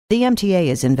The MTA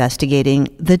is investigating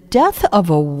the death of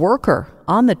a worker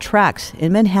on the tracks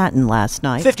in Manhattan last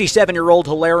night. 57-year-old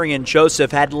Hilarion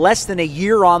Joseph had less than a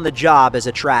year on the job as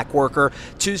a track worker.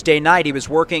 Tuesday night, he was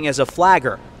working as a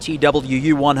flagger.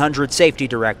 TWU 100 safety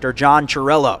director John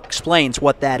Chirillo explains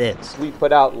what that is. We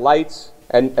put out lights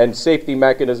and safety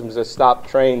mechanisms that stop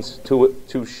trains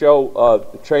to show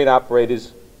train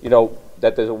operators,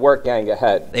 that there's a work gang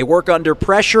ahead. They work under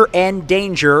pressure and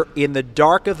danger in the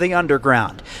dark of the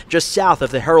underground, just south of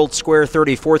the Herald Square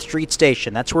 34th Street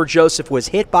station. That's where Joseph was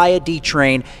hit by a D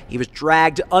train. He was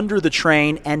dragged under the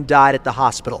train and died at the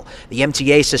hospital. The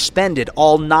MTA suspended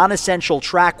all non-essential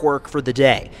track work for the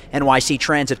day. NYC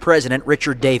Transit President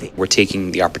Richard Davey. We're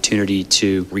taking the opportunity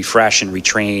to refresh and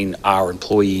retrain our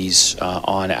employees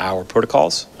on our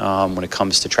protocols when it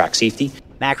comes to track safety.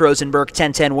 Mack Rosenberg,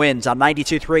 1010 WINS on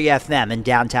 92.3 FM in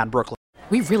downtown Brooklyn.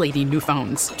 We really need new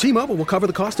phones. T-Mobile will cover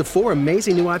the cost of 4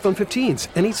 amazing new iPhone 15s,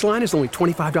 and each line is only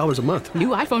 $25 a month. New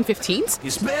iPhone 15s?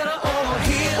 It's better over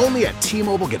here. Only at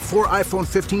T-Mobile, get 4 iPhone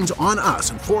 15s on us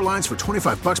and 4 lines for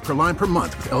 $25 per line per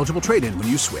month with eligible trade-in when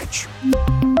you switch.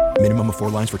 Minimum of 4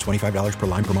 lines for $25 per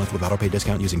line per month with autopay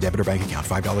discount using debit or bank account.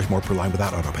 $5 more per line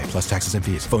without autopay, plus taxes and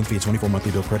fees. Phone fee at 24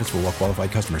 monthly bill credits for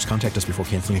well-qualified customers. Contact us before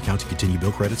canceling account to continue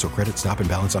bill credits or credit stop and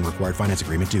balance on required finance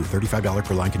agreement due. $35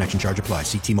 per line connection charge applies.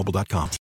 See T-Mobile.com.